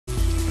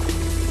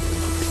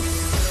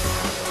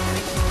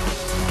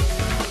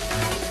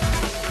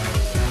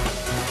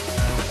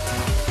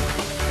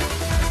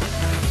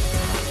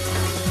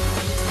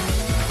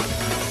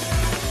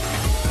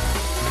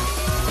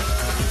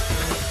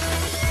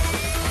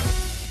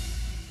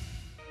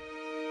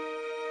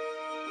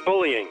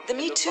bullying. The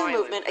Me Too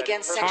movement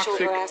against sexual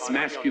harassment.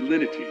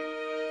 Masculinity.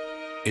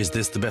 Is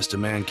this the best a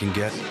man can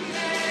get?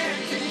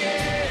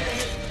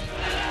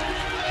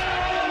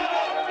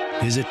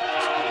 Is it?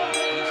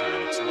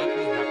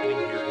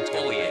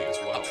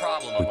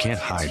 We can't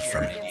hide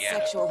from it.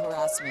 Sexual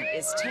harassment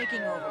is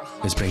taking over.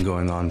 It's been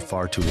going on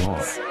far too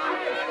long.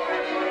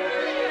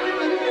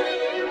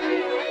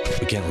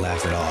 We can't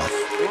laugh it off.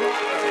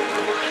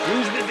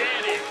 Who's the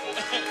daddy?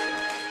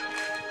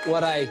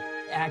 What I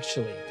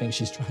actually think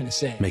she's trying to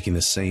say. Making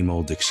the same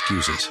old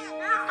excuses.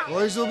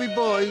 Boys will be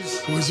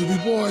boys. Boys will be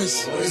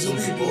boys. Boys will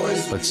be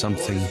boys. But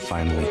something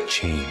finally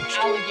changed.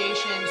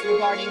 Allegations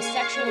regarding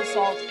sexual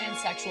assault and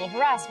sexual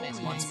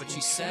harassment. But she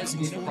says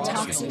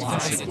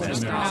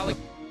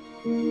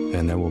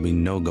And there will be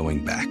no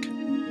going back.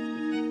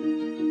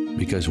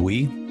 Because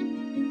we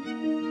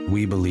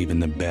believe in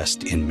the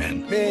best in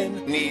men.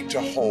 Men need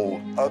to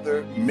hold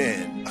other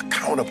men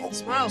accountable.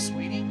 Smile,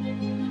 sweetie.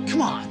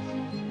 Come on.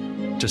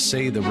 To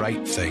say the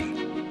right thing.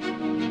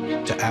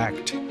 To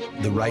act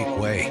the right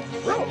way.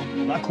 Bro,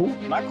 not cool,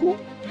 not cool.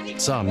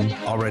 Some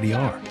already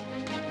are.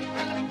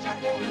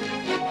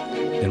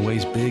 In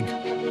ways big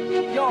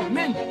Yo,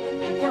 men,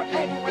 we're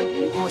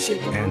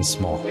and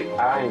small.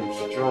 I am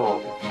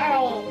strong.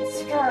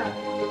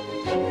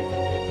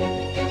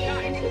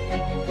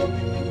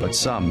 But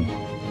some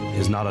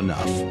is not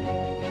enough.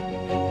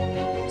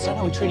 It's not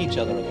how we treat each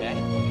other, okay?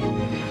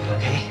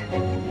 Okay.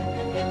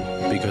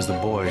 Because the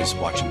boys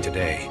watching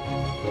today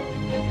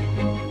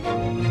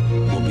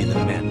will be the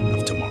men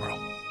of tomorrow.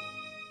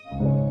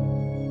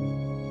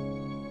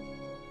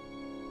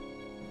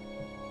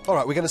 All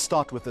right, we're going to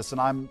start with this,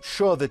 and I'm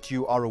sure that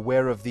you are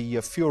aware of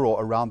the furor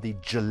around the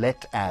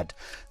Gillette ad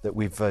that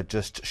we've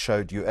just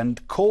showed you,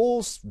 and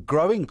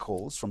growing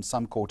calls from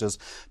some quarters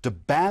to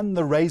ban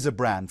the razor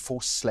brand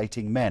for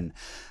slating men.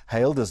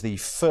 Hailed as the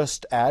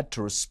first ad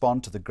to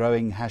respond to the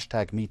growing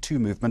 #MeToo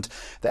movement,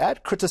 the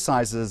ad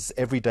criticizes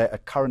everyday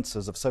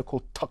occurrences of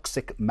so-called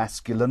toxic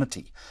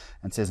masculinity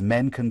and says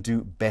men can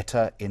do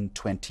better in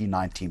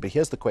 2019. But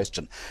here's the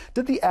question.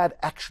 Did the ad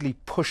actually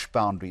push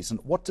boundaries,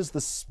 and what does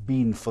this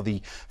mean for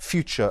the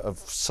future of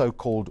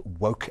so-called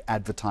woke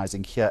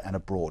advertising here and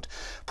abroad?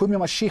 Phumi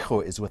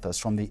Mashiko is with us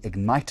from the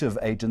Ignitive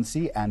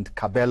Agency, and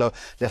Kabelo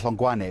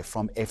Lehlongwane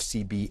from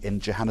FCB in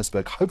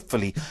Johannesburg.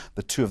 Hopefully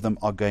the two of them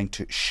are going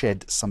to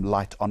shed some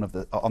light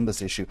on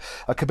this issue.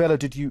 Kabelo,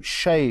 did you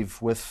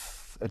shave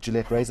with a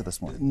Gillette razor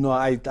this morning? No,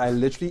 I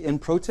literally, in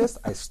protest,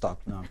 I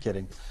stopped. No, I'm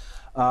kidding.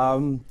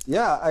 I'm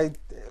a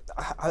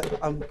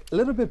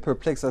little bit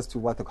perplexed as to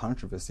what the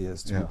controversy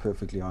is, to be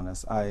perfectly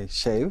honest. I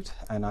shaved,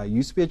 and I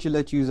used to be a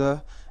Gillette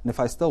user, and if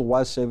I still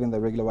was shaving the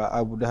regular way,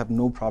 I would have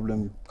no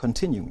problem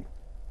continuing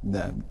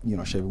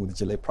shaving with the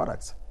Gillette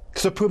products.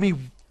 So, Phumi,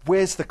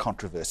 where's the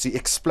controversy?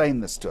 Explain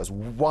this to us.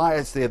 Why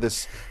is there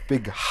this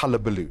big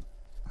hullabaloo?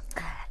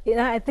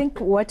 I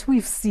think what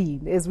we've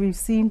seen is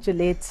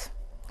Gillette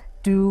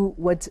do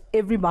what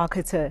every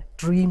marketer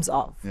dreams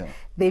of. Yeah.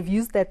 They've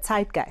used that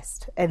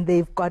zeitgeist, and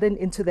they've gotten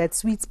into that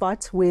sweet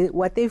spot where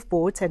what they've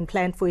bought and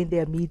planned for in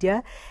their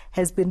media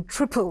has been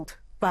tripled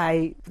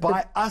by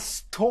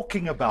us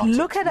talking about it.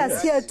 Look at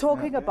us here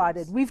talking about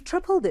it. We've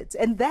tripled it.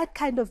 And that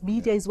kind of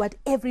media is what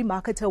every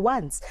marketer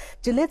wants.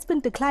 Gillette's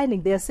been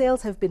declining. Their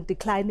sales have been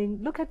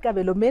declining. Look at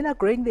Kabelo. Men are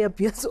growing their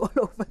beards all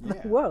over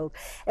the world.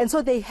 And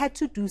so they had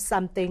to do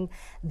something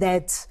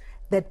that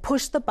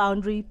pushed the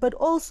boundary, but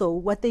also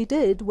what they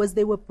did was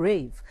they were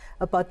brave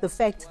about the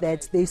fact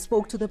that they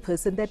spoke to the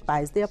person that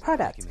buys their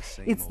product.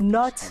 It's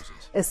not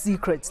a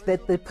secret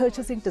that the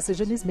purchasing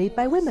decision is made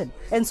by women.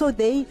 And so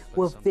they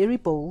were very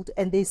bold,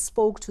 and they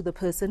spoke to the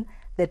person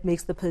that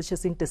makes the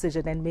purchasing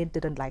decision, and men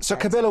didn't like that. So,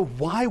 Kabelo,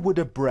 why would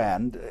a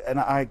brand, and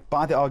I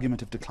buy the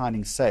argument of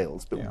declining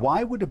sales, but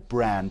why would a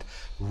brand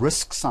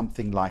risk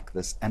something like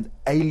this and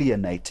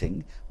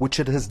alienating, which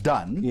it has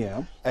done,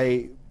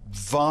 a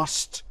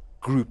vast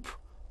group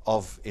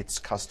of its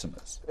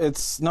customers?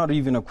 It's not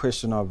even a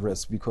question of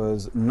risk,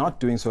 because not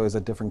doing so is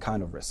a different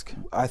kind of risk.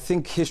 I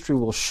think history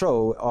will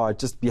show,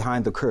 just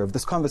behind the curve,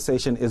 this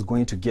conversation is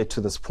going to get to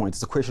this point.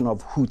 It's a question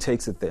of who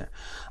takes it there.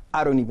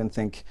 I don't even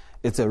think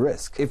it's a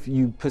risk. If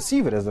you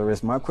perceive it as a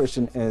risk, my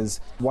question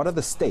is, what are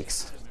the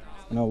stakes?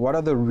 What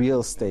are the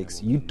real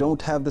stakes? You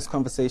don't have this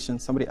conversation,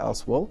 somebody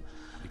else will,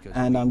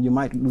 and you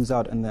might lose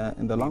out in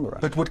the long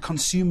run. But would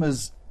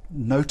consumers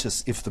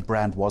notice if the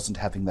brand wasn't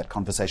having that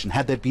conversation?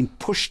 Had they been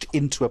pushed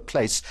into a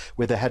place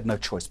where they had no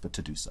choice but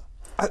to do so?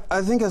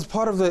 I think as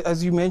part of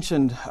as you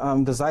mentioned,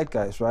 the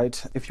zeitgeist,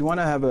 right? If you want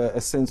to have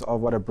a sense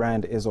of what a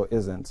brand is or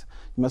isn't,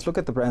 you must look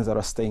at the brands that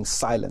are staying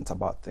silent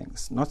about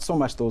things, not so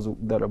much those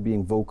that are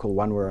being vocal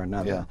one way or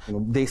another.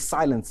 Their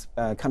silence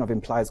kind of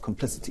implies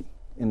complicity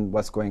in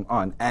what's going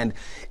on, and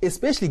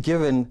especially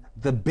given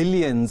the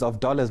billions of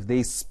dollars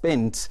they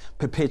spent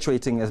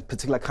perpetuating a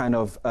particular kind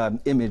of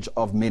image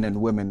of men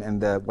and women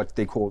and what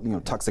they call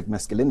toxic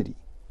masculinity.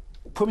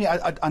 Phumi,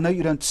 I know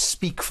you don't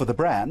speak for the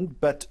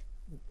brand, but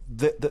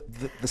the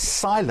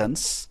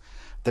silence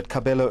that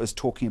Kabelo is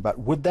talking about,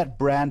 would that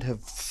brand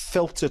have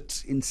felt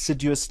it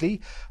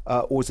insidiously,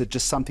 or is it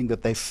just something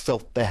that they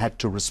felt they had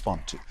to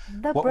respond to?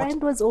 The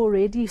brand was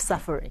already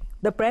suffering.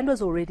 The brand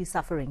was already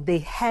suffering. They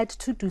had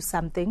to do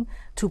something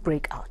to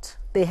break out.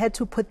 They had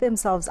to put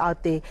themselves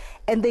out there,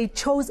 and they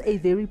chose a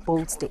very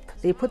bold step.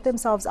 They put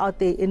themselves out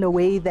there in a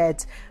way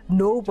that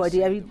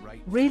nobody, I mean,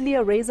 really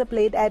a razor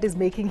blade ad is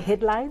making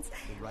headlines,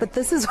 but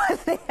this is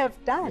what they have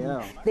done.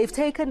 Yeah. They've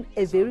taken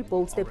a very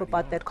bold step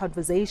about that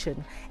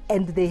conversation,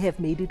 and they have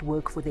made it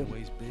work for them.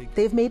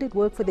 They've made it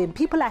work for them.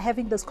 People are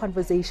having this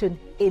conversation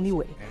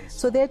anyway,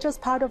 so they're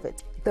just part of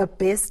it. The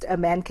best a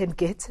man can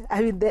get,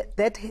 I mean,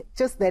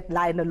 just that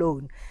line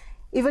alone.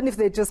 Even if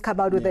they just come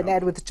out with an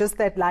ad with just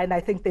that line, I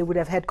think they would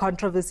have had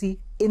controversy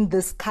in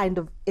this kind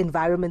of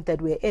environment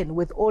that we're in,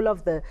 with all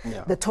of the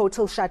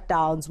total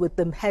shutdowns, with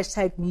the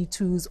hashtag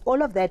 #MeToos,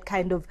 all of that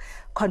kind of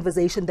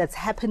conversation that's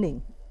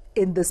happening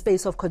in the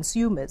space of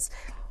consumers.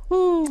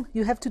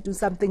 You have to do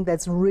something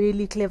that's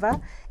really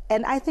clever.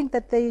 And I think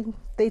that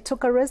they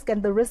took a risk,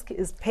 and the risk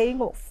is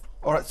paying off.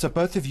 All right, so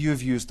both of you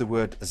have used the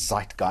word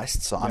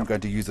zeitgeist, so I'm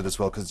going to use it as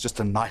well because it's just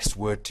a nice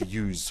word to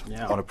use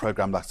on a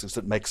program like this.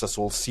 It makes us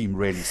all seem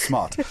really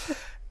smart.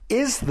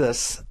 Is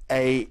this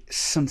a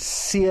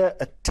sincere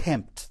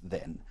attempt,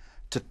 then,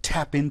 to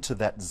tap into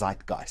that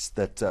zeitgeist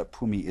that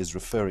Phumi is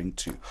referring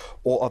to,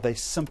 or are they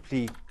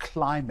simply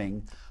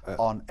climbing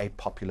on a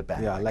popular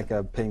bandwagon? Yeah,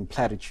 like paying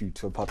platitude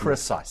to a popular...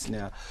 Precisely.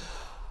 Yeah.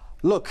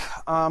 Look,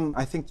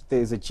 I think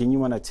there's a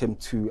genuine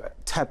attempt to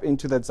tap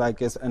into that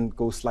zeitgeist and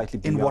go slightly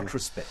beyond. In what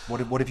respect?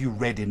 What have you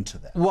read into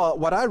that? Well,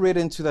 what I read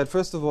into that,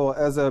 first of all,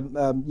 as a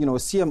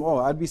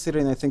CMO, I'd be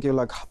sitting there thinking,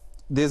 like,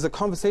 there's a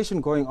conversation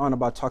going on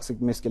about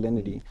toxic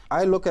masculinity.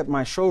 I look at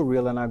my show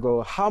reel and I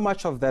go, how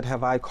much of that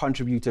have I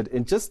contributed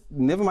in just,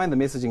 never mind the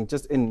messaging,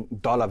 just in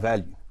dollar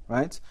value,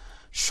 right?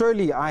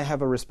 Surely I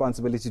have a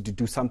responsibility to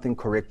do something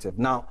corrective.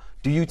 Now,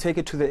 do you take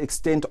it to the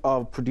extent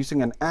of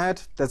producing an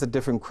ad? That's a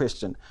different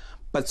question.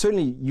 But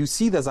certainly you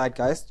see the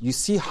zeitgeist, you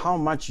see how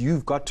much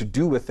you've got to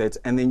do with it,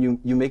 and then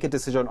you make a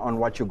decision on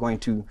what you're going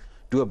to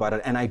do about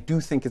it. And I do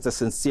think it's a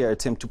sincere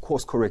attempt to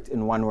course correct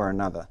in one way or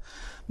another.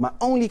 My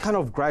only kind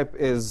of gripe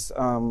is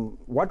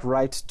what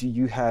right do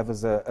you have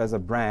as a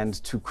brand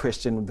to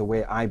question the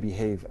way I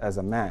behave as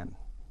a man?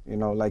 You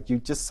know, like, you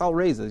just sell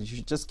razors. You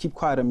should just keep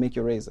quiet and make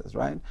your razors,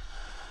 right?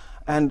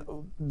 And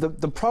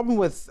the problem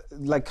with,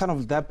 like, kind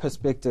of that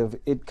perspective,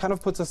 it kind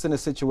of puts us in a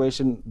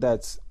situation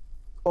that's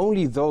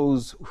only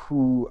those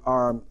who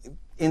are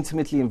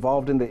intimately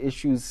involved in the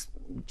issues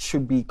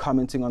should be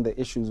commenting on the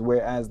issues,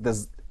 whereas,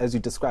 as you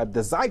described,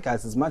 the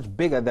zeitgeist is much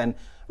bigger than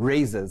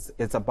razors.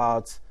 It's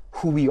about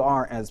who we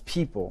are as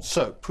people.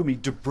 So,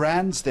 Phumi, do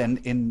brands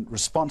then, in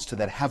response to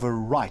that, have a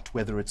right,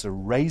 whether it's a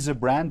razor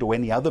brand or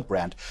any other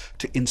brand,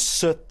 to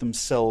insert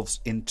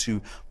themselves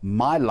into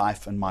my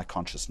life and my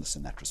consciousness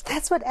in that respect?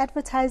 That's what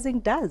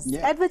advertising does. Yeah.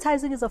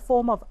 Advertising is a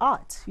form of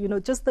art, you know,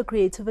 just the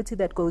creativity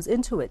that goes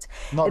into it.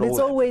 Not and all it's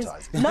always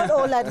advertising. Not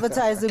all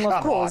advertising,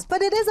 of course,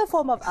 but it is a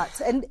form of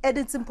art, and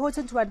it's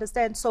important to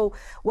understand. So,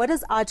 what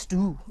does art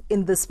do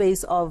in the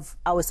space of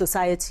our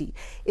society?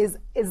 Is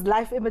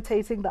life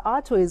imitating the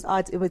art, or is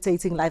art imitating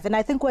life? And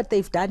I think what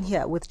they've done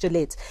here with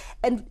Gillette,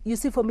 and you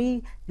see, for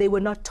me, they were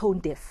not tone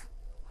deaf.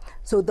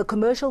 So the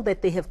commercial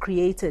that they have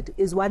created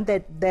is one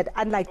that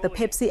unlike the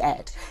Pepsi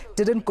ad,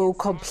 didn't go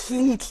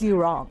completely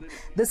wrong.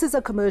 This is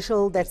a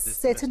commercial that's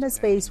set in a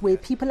space where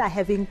people are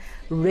having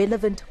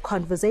relevant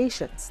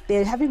conversations.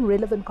 They're having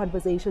relevant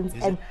conversations,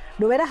 and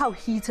no matter how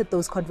heated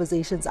those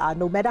conversations are,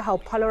 no matter how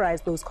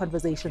polarized those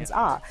conversations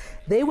are,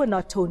 they were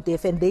not tone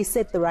deaf, and they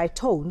set the right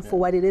tone for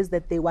what it is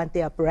that they want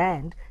their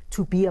brand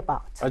to be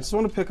about. I just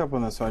want to pick up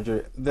on this,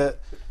 Audrey.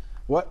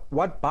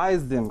 What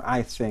buys them,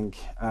 I think,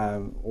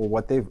 or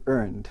what they've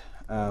earned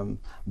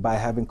by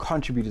having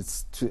contributed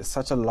to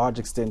such a large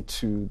extent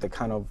to the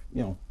kind of,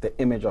 the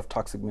image of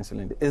toxic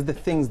masculinity, is the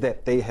things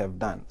that they have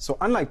done. So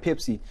unlike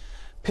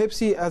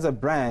Pepsi as a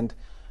brand,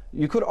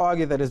 you could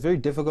argue that it's very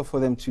difficult for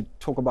them to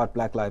talk about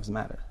Black Lives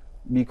Matter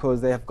because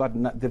they've got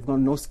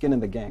no skin in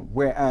the game.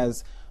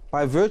 Whereas,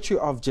 by virtue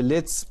of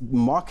Gillette's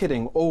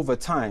marketing over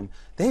time,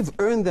 they've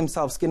earned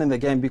themselves skin in the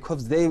game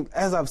because they,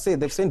 as I've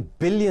said, they've spent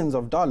billions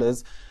of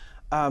dollars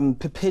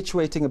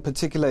perpetuating a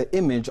particular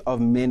image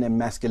of men and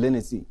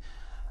masculinity.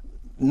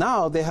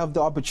 Now they have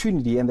the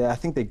opportunity, and I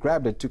think they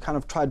grabbed it, to kind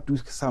of try to do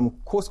some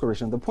course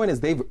correction. The point is,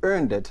 they've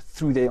earned it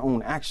through their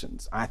own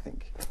actions, I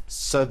think.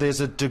 So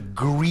there's a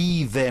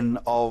degree then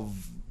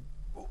of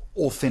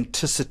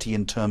authenticity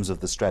in terms of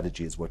the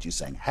strategy, is what you're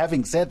saying.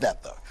 Having said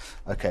that, though,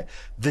 okay,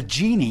 the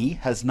genie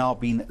has now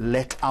been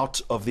let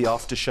out of the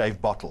aftershave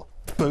bottle.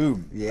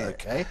 Boom. Yeah.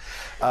 Okay.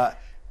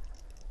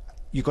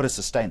 You've got to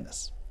sustain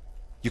this.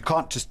 You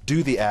can't just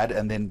do the ad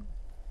and then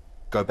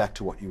go back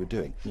to what you were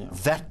doing. Yeah.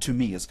 That, to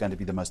me, is going to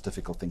be the most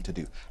difficult thing to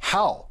do.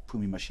 How,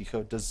 Phumi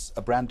Mashiko, does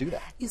a brand do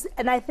that?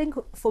 And I think,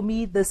 for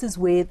me, this is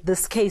where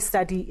this case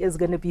study is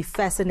going to be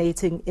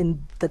fascinating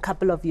in the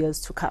couple of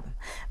years to come.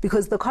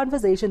 Because the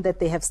conversation that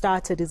they have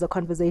started is a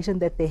conversation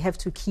that they have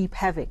to keep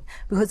having.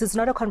 Because it's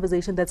not a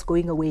conversation that's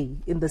going away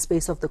in the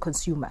space of the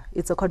consumer.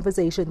 It's a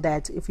conversation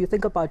that, if you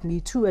think about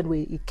Me Too and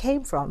where it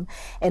came from,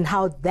 and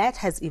how that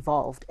has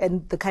evolved,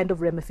 and the kind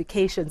of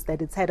ramifications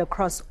that it's had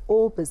across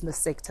all business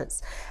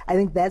sectors, I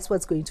think that's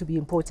what's going to be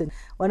important.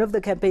 One of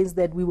the campaigns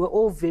that we were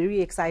all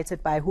very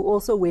excited by, who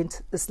also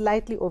went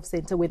slightly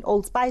off-center, when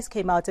Old Spice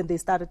came out and they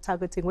started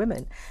targeting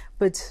women.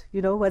 But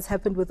you know what's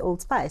happened with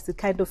Old Spice? It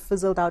kind of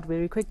fizzled out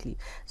very quickly.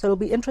 So it'll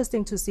be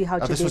interesting to see how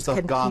this was the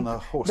can guy on keep the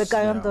horse. the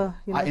guy on the,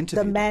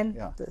 the man,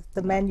 yeah.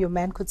 the man your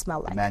man could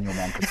smell like. The man your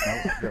man could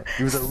smell like. Yeah.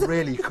 He was a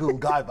really cool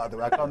guy, by the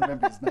way. I can't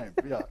remember his name.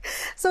 Yeah.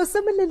 So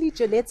similarly,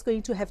 Gillette's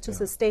going to have to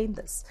sustain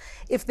this.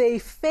 If they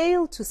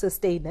fail to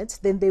sustain it,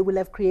 then they will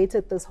have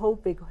created this whole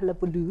big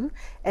hullabaloo,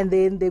 and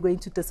then they're going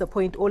to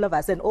disappoint all of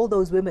us and all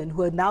those women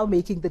who are now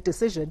making the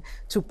decision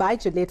to buy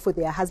Gillette for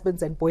their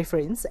husbands and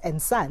boyfriends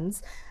and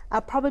sons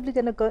are probably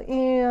going to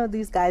go,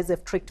 these guys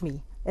have tricked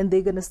me. And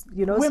they're going to,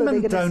 Women so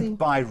they're don't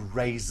buy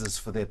razors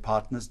for their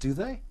partners, do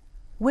they?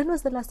 When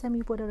was the last time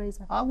you bought a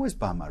razor? I always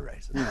buy my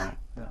razors. Yeah.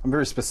 I'm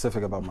very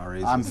specific about my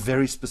razors. I'm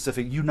very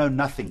specific. You know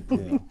nothing.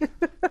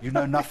 You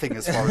know nothing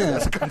as far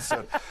as that's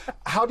concerned.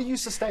 How do you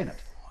sustain it?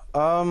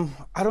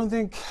 I don't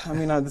think,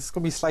 this is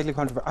going to be slightly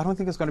controversial. I don't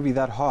think it's going to be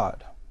that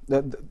hard.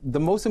 The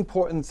most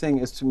important thing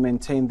is to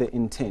maintain the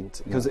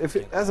intent. Because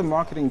as a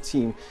marketing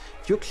team,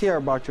 if you're clear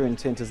about your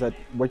intent, is that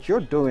what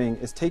you're doing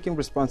is taking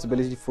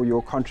responsibility for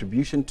your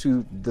contribution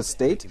to the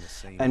state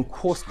and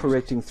course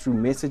correcting through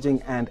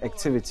messaging and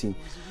activity.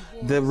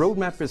 The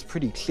roadmap is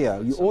pretty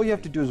clear. All you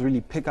have to do is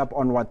really pick up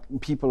on what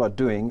people are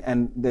doing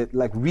and the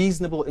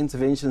reasonable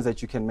interventions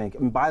that you can make.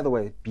 And by the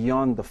way,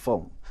 beyond the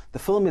film. The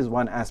film is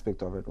one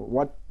aspect of it.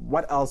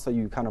 What else are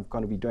you kind of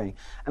going to be doing?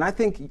 And I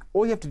think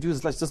all you have to do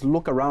is just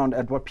look around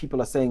at what people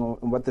are saying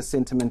and what the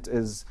sentiment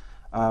is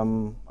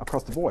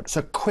across the board.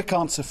 So quick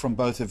answer from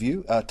both of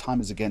you. Time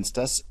is against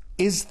us.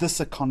 Is this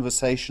a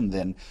conversation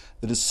then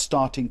that is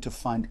starting to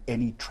find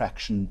any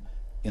traction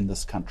in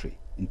this country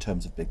in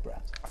terms of big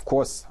brands? Of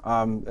course.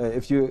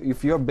 If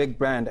you're a big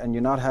brand and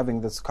you're not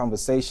having this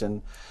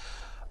conversation,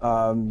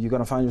 you're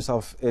going to find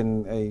yourself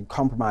in a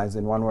compromise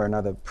in one way or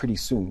another pretty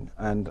soon.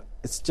 And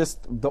it's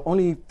just the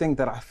only thing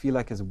that I feel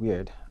like is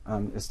weird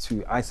is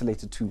to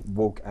isolate it to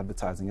woke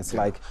advertising. It's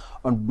like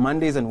on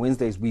Mondays and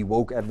Wednesdays we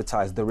woke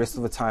advertise, the rest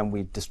of the time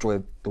we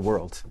destroy the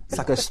world. It's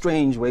like a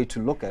strange way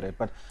to look at it,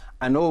 but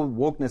I know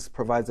wokeness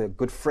provides a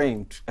good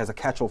frame as a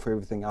catch-all for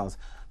everything else.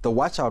 The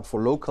watch out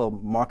for local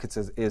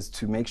marketers is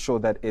to make sure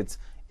that it's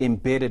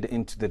embedded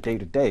into the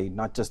day-to-day,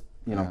 not just,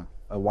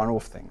 a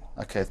one-off thing.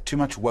 Okay, too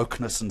much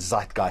wokeness and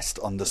zeitgeist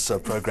on this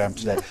program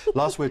today.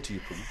 Last word to you,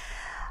 Phumi.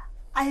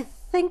 I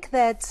think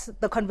that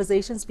the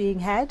conversation's being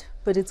had,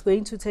 but it's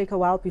going to take a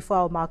while before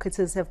our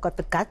marketers have got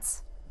the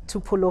guts to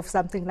pull off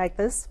something like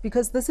this.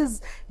 Because this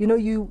is,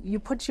 you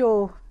put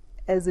your,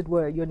 as it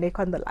were, your neck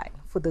on the line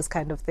for this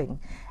kind of thing.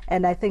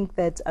 And I think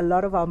that a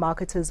lot of our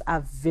marketers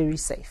are very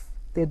safe.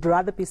 They'd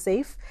rather be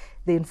safe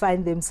than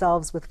find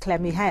themselves with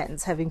clammy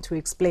hands having to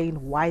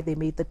explain why they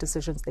made the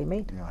decisions they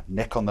made. Yeah,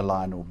 neck on the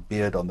line or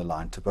beard on the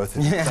line to both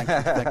of you.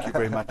 Thank you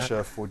very much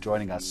for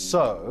joining us.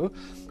 So,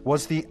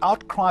 was the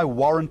outcry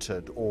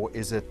warranted, or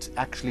is it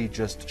actually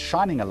just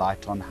shining a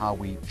light on how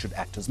we should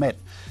act as men?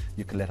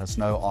 You can let us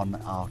know on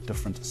our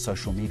different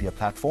social media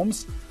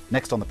platforms.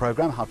 Next on the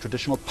program, how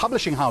traditional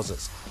publishing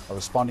houses are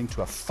responding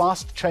to a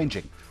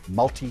fast-changing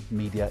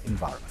multimedia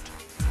environment.